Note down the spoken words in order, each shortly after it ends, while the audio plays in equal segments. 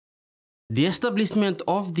The establishment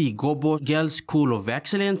of the Gobo Girls School of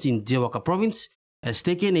Excellence in Jiwaka Province has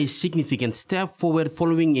taken a significant step forward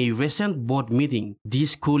following a recent board meeting.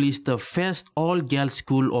 This school is the first all-girls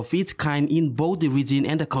school of its kind in both the region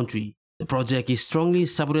and the country. The project is strongly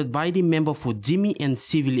supported by the member for Jimmy and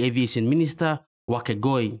Civil Aviation Minister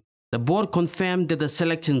Wakegoi. The board confirmed that the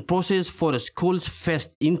selection process for the school's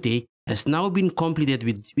first intake has now been completed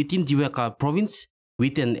within Jiwaka Province,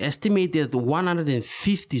 with an estimated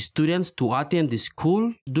 150 students to attend the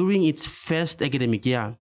school during its first academic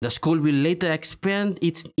year. The school will later expand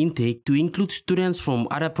its intake to include students from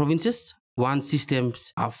other provinces once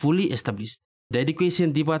systems are fully established. The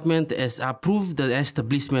Education Department has approved the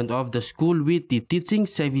establishment of the school with the Teaching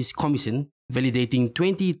Service Commission, validating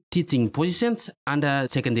 20 teaching positions under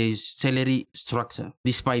secondary salary structure.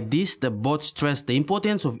 Despite this, the board stressed the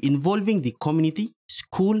importance of involving the community,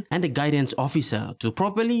 school, and the guidance officer to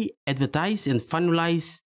properly advertise and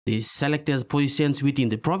finalize the selected positions within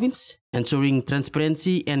the province, ensuring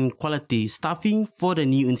transparency and quality staffing for the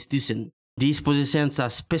new institution. These positions are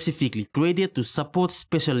specifically created to support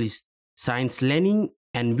specialist science learning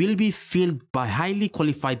and will be filled by highly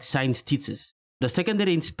qualified science teachers. The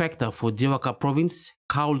secondary inspector for Jiwaka Province,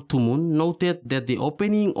 Kaul Tumun, noted that the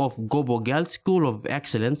opening of Gobo Girls School of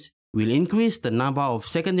Excellence will increase the number of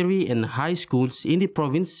secondary and high schools in the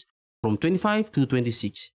province from 25 to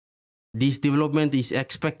 26. This development is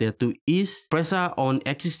expected to ease pressure on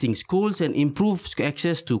existing schools and improve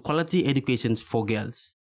access to quality education for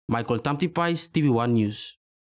girls. Michael Tamtipais, TV1 News.